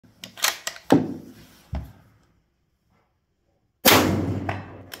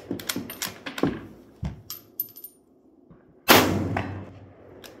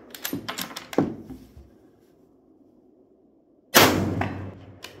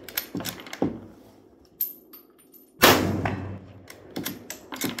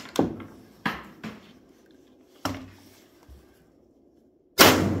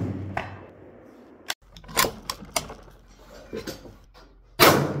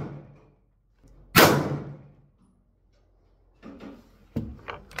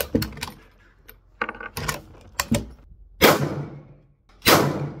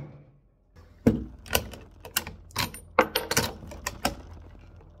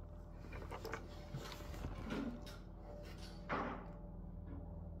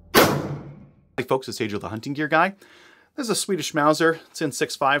folks, it's Adriel the Hunting Gear Guy. This is a Swedish Mauser. It's in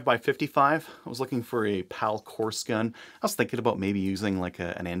 6.5 by 55. I was looking for a PAL course gun. I was thinking about maybe using like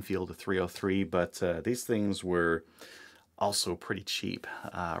an Enfield, a 303, but these things were also pretty cheap,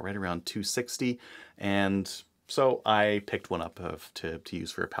 right around $260, and so I picked one up to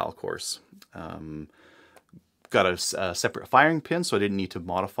use for a PAL course. Got a separate firing pin, so I didn't need to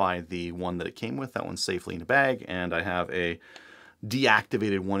modify the one that it came with. That one's safely in the bag, and I have a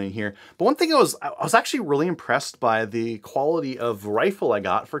deactivated one in here. But one thing I was actually really impressed by the quality of rifle I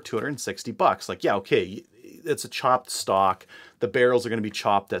got for 260 bucks. Like, yeah, okay, it's a chopped stock. The barrels are going to be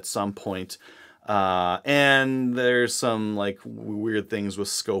chopped at some point. And there's some like weird things with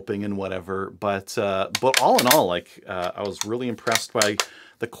scoping and whatever, but all in all, like, I was really impressed by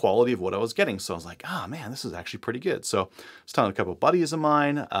the quality of what I was getting. So I was like, oh man, this is actually pretty good. So I was telling a couple of buddies of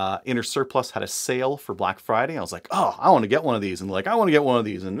mine, Intersurplus had a sale for Black Friday. I was like, oh, I want to get one of these. And like, I want to get one of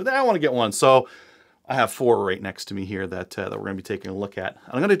these, and I want to get one. So I have 4 right next to me here that we're going to be taking a look at.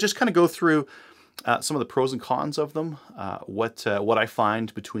 I'm going to just kind of go through some of the pros and cons of them, what I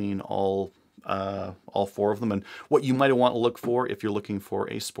find between all 4 of them, and what you might want to look for if you're looking for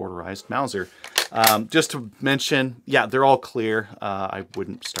a Sporterized Mauser. Just to mention, yeah, they're all clear. I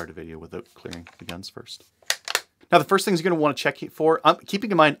wouldn't start a video without clearing the guns first. Now, the first things you're going to want to check for,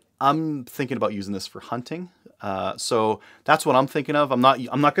 keeping in mind, I'm thinking about using this for hunting. So that's what I'm thinking of. I'm not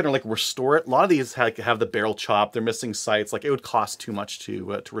going to like restore it. A lot of these have the barrel chopped. They're missing sights. Like, it would cost too much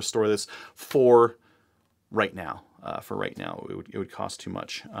to restore this for right now. It would cost too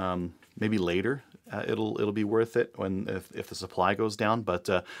much. Maybe later, it'll be worth it if the supply goes down. But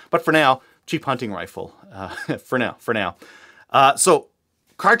for now, cheap hunting rifle. For now. So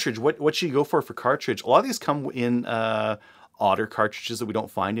cartridge. What should you go for cartridge? A lot of these come in otter cartridges that we don't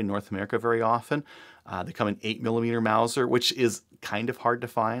find in North America very often. They come in 8mm Mauser, which is kind of hard to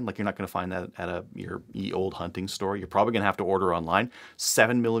find. Like, you're not going to find that at your old hunting store. You're probably going to have to order online.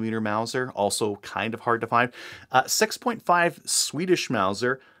 7mm Mauser, also kind of hard to find. 6.5 Swedish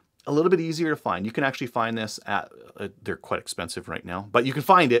Mauser, a little bit easier to find. You can actually find this at, they're quite expensive right now, but you can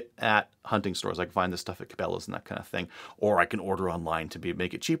find it at hunting stores. I can find this stuff at Cabela's and that kind of thing. Or I can order online to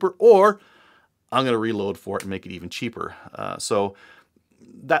make it cheaper, or I'm going to reload for it and make it even cheaper. So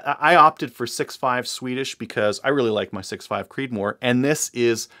that I opted for 6.5 Swedish because I really like my 6.5 Creedmoor, and this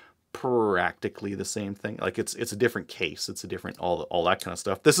is practically the same thing. Like, it's a different case, it's a different all that kind of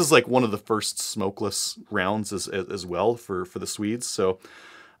stuff. This is like one of the first smokeless rounds as well for the Swedes. So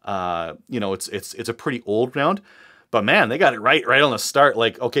you know, it's a pretty old round, but man, they got it right on the start.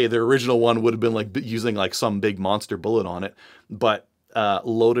 Like, okay, the original one would have been like using like some big monster bullet on it, but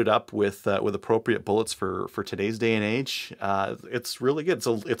loaded up with appropriate bullets for today's day and age. It's really good.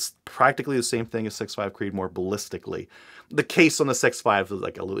 So it's practically the same thing as 6.5 Creedmoor ballistically. The case on the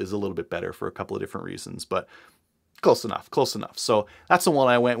 6.5 is a little bit better for a couple of different reasons, but close enough. So that's the one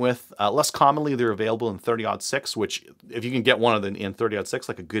I went with. Less commonly, they're available in 30-06, which if you can get one of them in 30-06,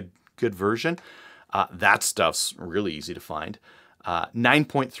 like a good version, that stuff's really easy to find.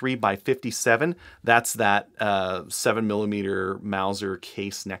 9.3 by 57. That's that 7mm Mauser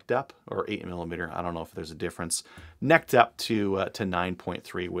case necked up, or 8mm. I don't know if there's a difference. Necked up to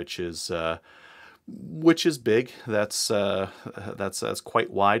 9.3, which is big. That's quite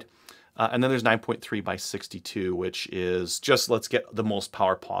wide. And then there's 9.3 by 62, which is just, let's get the most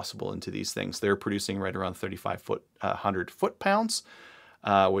power possible into these things. They're producing right around 3,500 foot-pounds,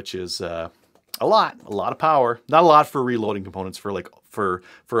 which is a lot of power. Not a lot for reloading components for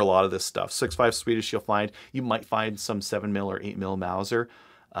a lot of this stuff. 6.5 Swedish you might find some 7mm or 8mm Mauser.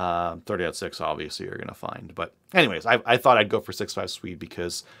 30-06 obviously you're gonna find. But anyways, I thought I'd go for 6.5 Swede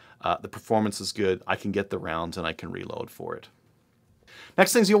because the performance is good. I can get the rounds and I can reload for it.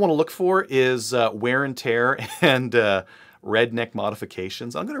 Next things you'll want to look for is wear and tear and redneck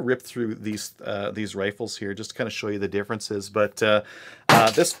modifications. I'm going to rip through these rifles here just to kind of show you the differences. But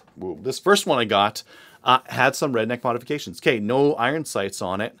this first one I got had some redneck modifications. Okay, no iron sights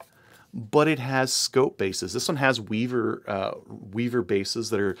on it, but it has scope bases. This one has weaver bases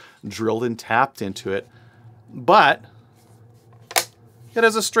that are drilled and tapped into it, but it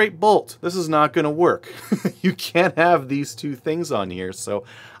has a straight bolt. This is not going to work. You can't have these two things on here. So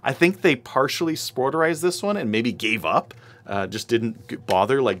I think they partially sporterized this one and maybe gave up. Just didn't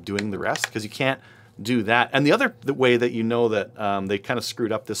bother like doing the rest, because you can't do that. And the other way that you know that they kind of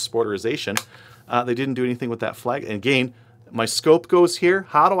screwed up this sporterization, they didn't do anything with that flag. And again, my scope goes here.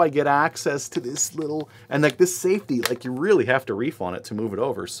 How do I get access to this little, and like this safety, like you really have to reef on it to move it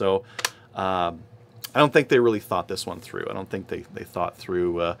over. So I don't think they really thought this one through. I don't think they thought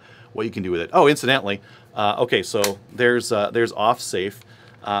through what you can do with it. Oh, incidentally, okay, so there's off safe.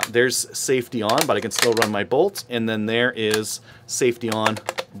 There's safety on, but I can still run my bolt, and then there is safety on,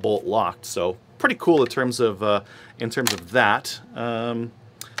 bolt locked. So pretty cool in terms of that.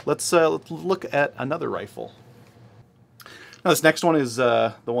 Let's look at another rifle. Now this next one is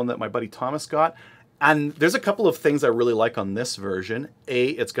the one that my buddy Thomas got. And there's a couple of things I really like on this version.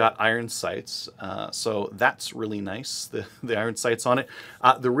 It's got iron sights, so that's really nice, the iron sights on it.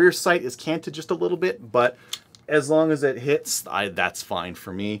 The rear sight is canted just a little bit, but as long as it hits, that's fine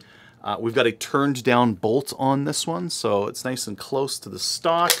for me. We've got a turned down bolt on this one, so it's nice and close to the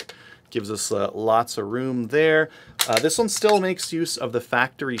stock. Gives us lots of room there. This one still makes use of the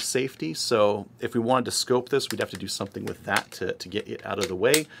factory safety, so if we wanted to scope this, we'd have to do something with that to get it out of the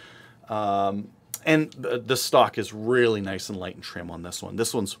way. And the stock is really nice and light and trim on this one.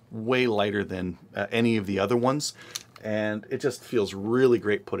 This one's way lighter than any of the other ones, and it just feels really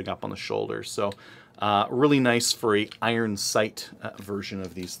great putting up on the shoulder. So really nice for a iron sight version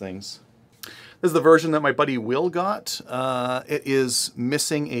of these things. This is the version that my buddy Will got. It is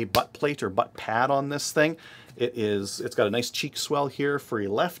missing a butt plate or butt pad on this thing. It's got a nice cheek swell here for a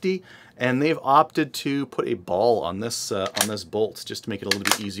lefty, and they've opted to put a ball on this bolt just to make it a little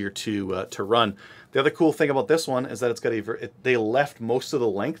bit easier to run. The other cool thing about this one is that it's got they left most of the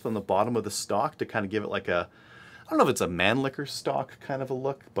length on the bottom of the stock to kind of give it like a, I don't know if it's a Mannlicher stock kind of a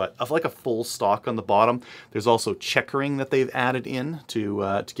look, but of like a full stock on the bottom. There's also checkering that they've added in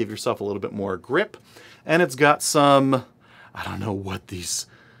to give yourself a little bit more grip, and it's got some, I don't know what these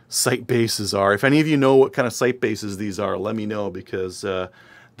sight bases are. If any of you know what kind of sight bases these are, let me know, because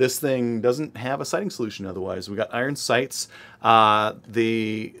this thing doesn't have a sighting solution otherwise. We got iron sights.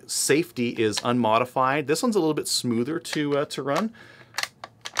 The safety is unmodified. This one's a little bit smoother to run.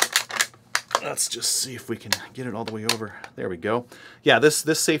 Let's just see if we can get it all the way over. There we go. Yeah, this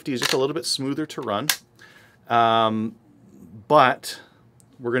safety is just a little bit smoother to run. But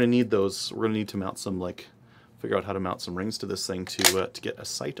we're gonna need those. We're gonna need to mount some, like, figure out how to mount some rings to this thing to get a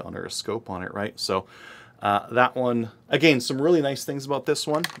sight on it or a scope on it, right? So that one, again, some really nice things about this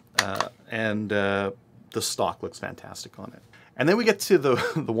one, and the stock looks fantastic on it. And then we get to the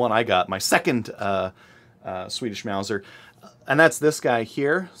one I got, my second Swedish Mauser, and that's this guy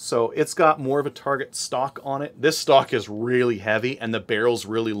here. So it's got more of a target stock on it. This stock is really heavy, and the barrel's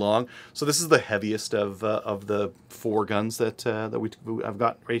really long. So this is the heaviest of the 4 guns that I've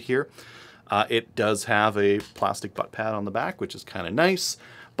got right here. It does have a plastic butt pad on the back, which is kind of nice,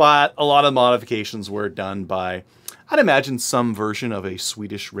 but a lot of modifications were done by, I'd imagine, some version of a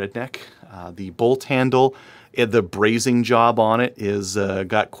Swedish redneck. The bolt handle, the brazing job on it is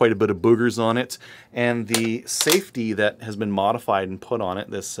got quite a bit of boogers on it, and the safety that has been modified and put on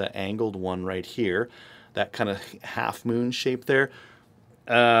it, this angled one right here, that kind of half moon shape there,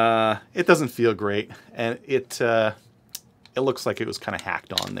 it doesn't feel great, and it looks like it was kind of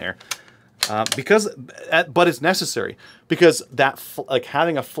hacked on there. But it's necessary, because that, like,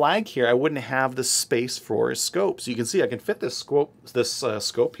 having a flag here, I wouldn't have the space for a scope. So you can see I can fit this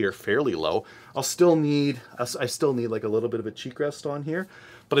scope here fairly low. I still need like a little bit of a cheek rest on here,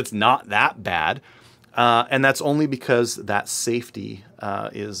 but it's not that bad. And that's only because that safety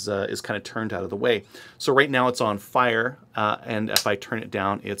is kind of turned out of the way. So right now it's on fire, and if I turn it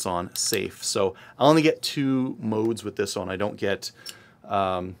down, it's on safe. So I only get 2 modes with this one. I don't get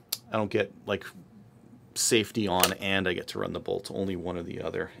like safety on, and I get to run the bolt, only one or the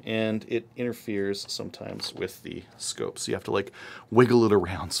other. And it interferes sometimes with the scope, so you have to like wiggle it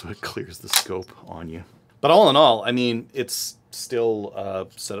around so it clears the scope on you. But all in all, I mean, it's still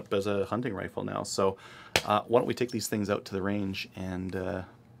set up as a hunting rifle now. So why don't we take these things out to the range and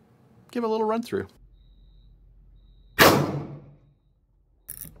give a little run through.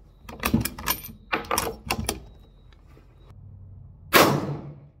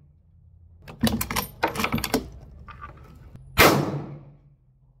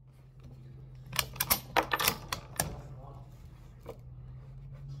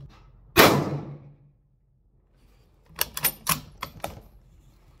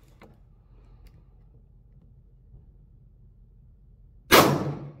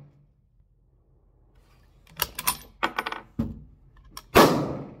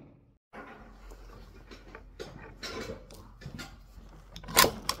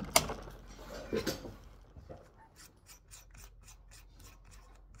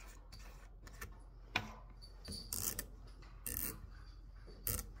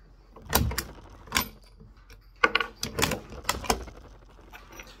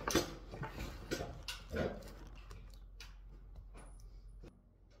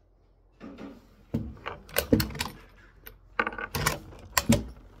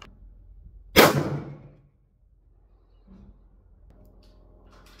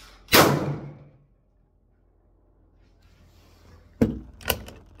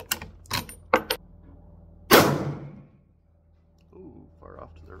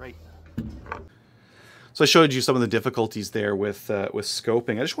 right. So I showed you some of the difficulties there with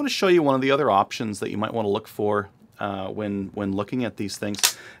scoping. I just want to show you one of the other options that you might want to look for when looking at these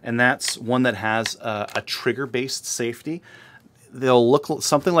things, and that's one that has a trigger-based safety. They'll look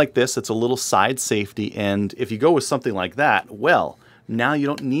something like this. It's a little side safety, and if you go with something like that, well, now you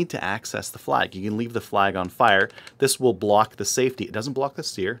don't need to access the flag. You can leave the flag on fire. This will block the safety. It doesn't block the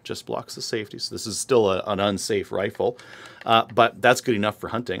sear, just blocks the safety. So this is still an unsafe rifle, but that's good enough for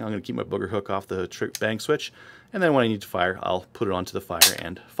hunting. I'm going to keep my booger hook off the bang switch, and then when I need to fire, I'll put it onto the fire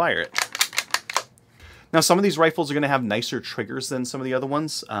and fire it. Now, some of these rifles are going to have nicer triggers than some of the other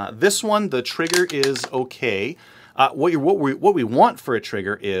ones. This one, the trigger is okay. What we want for a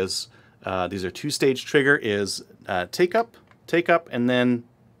trigger is, these are two-stage trigger, is take up, and then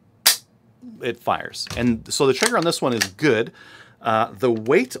it fires. And so the trigger on this one is good. The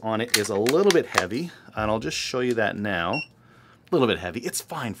weight on it is a little bit heavy, and I'll just show you that now. A little bit heavy. It's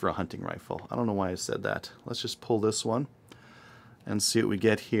fine for a hunting rifle. I don't know why I said that. Let's just pull this one and see what we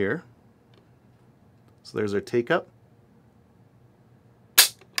get here. So there's our take up.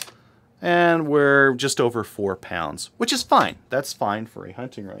 And we're just over 4 pounds, which is fine. That's fine for a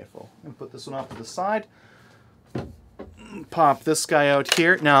hunting rifle. I'm gonna put this one off to the side. Pop this guy out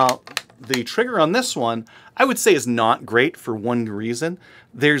here. Now, the trigger on this one, I would say, is not great for one reason.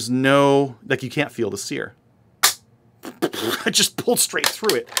 There's no, like, you can't feel the sear. I just pulled straight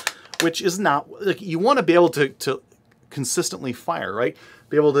through it, which is not, like, you want to be able to consistently fire, right?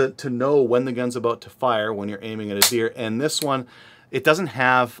 Be able to know when the gun's about to fire when you're aiming at a deer. And this one, it doesn't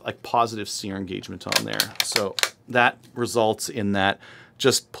have like positive sear engagement on there. So that results in that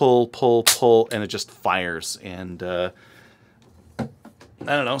just pull, pull, pull, and it just fires. And I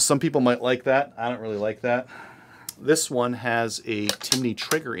don't know, some people might like that. I don't really like that. This one has a Timney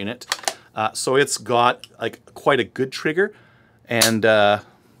trigger in it. So it's got like quite a good trigger and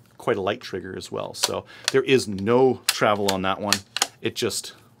quite a light trigger as well. So there is no travel on that one. It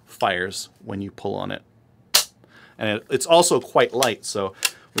just fires when you pull on it. And it's also quite light, so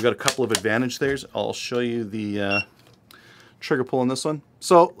we've got a couple of advantages there. I'll show you the trigger pull on this one.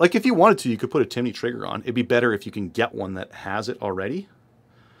 So, like, if you wanted to, you could put a Timney trigger on. It'd be better if you can get one that has it already.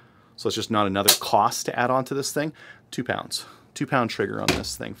 So it's just not another cost to add on to this thing. 2 pounds. 2 pound trigger on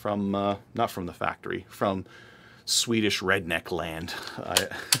this thing from, not from the factory, from Swedish redneck land.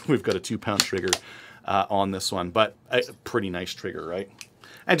 We've got a 2 pound trigger on this one, but a pretty nice trigger, right?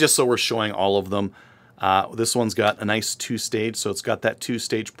 And just so we're showing all of them, this one's got a nice 2-stage, so it's got that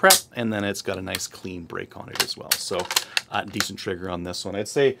 2-stage prep, and then it's got a nice clean break on it as well. So decent trigger on this one. I'd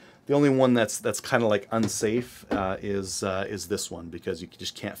say the only one that's kind of like unsafe is this one, because you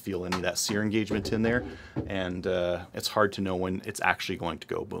just can't feel any of that sear engagement in there, and it's hard to know when it's actually going to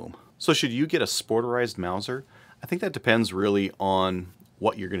go boom. So should you get a Sporterized Mauser? I think that depends really on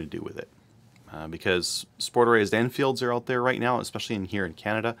what you're going to do with it. Because Sporterized Enfields are out there right now, especially here in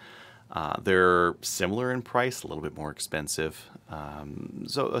Canada. They're similar in price, a little bit more expensive.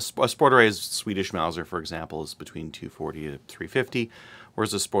 So a Sporterized Swedish Mauser, for example, is between $240 to $350,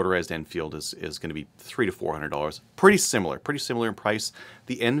 whereas a Sporterized Enfield is going to be $300 to $400. Pretty similar in price.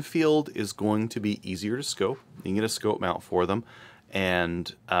 The Enfield is going to be easier to scope. You can get a scope mount for them,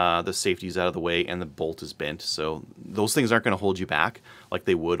 and the safety's out of the way, and the bolt is bent, so those things aren't going to hold you back like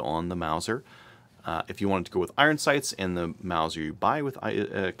they would on the Mauser. If you wanted to go with iron sights and the Mauser you buy with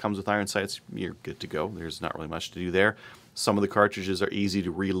comes with iron sights, you're good to go. There's not really much to do there. Some of the cartridges are easy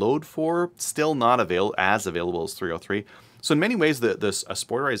to reload for, still not as available as 303. So in many ways, a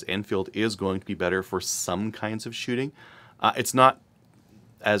Sporterized Enfield is going to be better for some kinds of shooting. It's not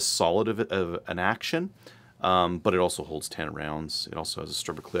as solid of an action, but it also holds 10 rounds. It also has a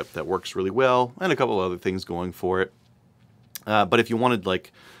stripper clip that works really well, and a couple of other things going for it. But if you wanted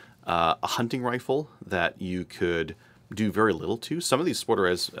like a hunting rifle that you could do very little to, some of these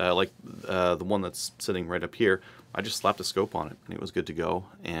Sporterized, like the one that's sitting right up here, I just slapped a scope on it and it was good to go,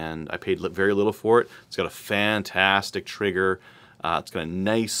 and I paid very little for it. It's got a fantastic trigger. It's got a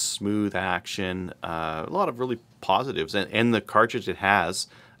nice smooth action, a lot of really positives, and the cartridge it has,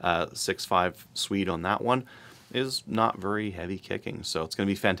 6.5 Swede on that one, is not very heavy kicking, so it's going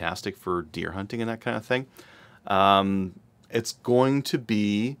to be fantastic for deer hunting and that kind of thing. It's going to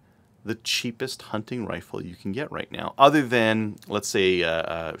be the cheapest hunting rifle you can get right now, other than, let's say,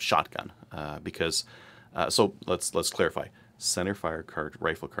 a shotgun, because so let's clarify. Centerfire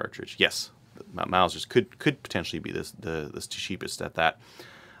rifle cartridge, yes, Mausers could potentially be the cheapest at that.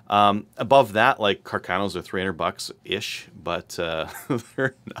 Above that, like Carcanos are $300 ish, but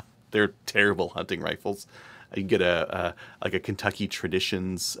they're terrible hunting rifles. You can get like a Kentucky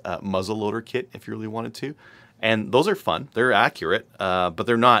Traditions muzzleloader kit if you really wanted to, And those are fun. They're accurate, but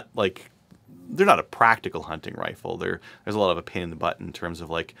they're not a practical hunting rifle. There's a lot of a pain in the butt in terms of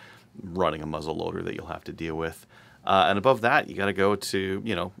like running a muzzle loader that you'll have to deal with. And above that, you got to go to,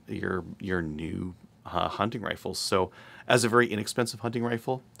 you know, your new hunting rifles. So as a very inexpensive hunting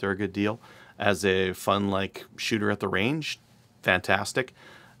rifle, they're a good deal. As a fun like shooter at the range, fantastic.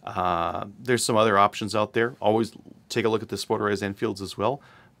 There's some other options out there. Always take a look at the Sporterized Enfields as well.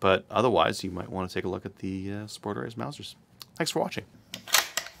 But otherwise, you might want to take a look at the Sporterized Mausers. Thanks for watching.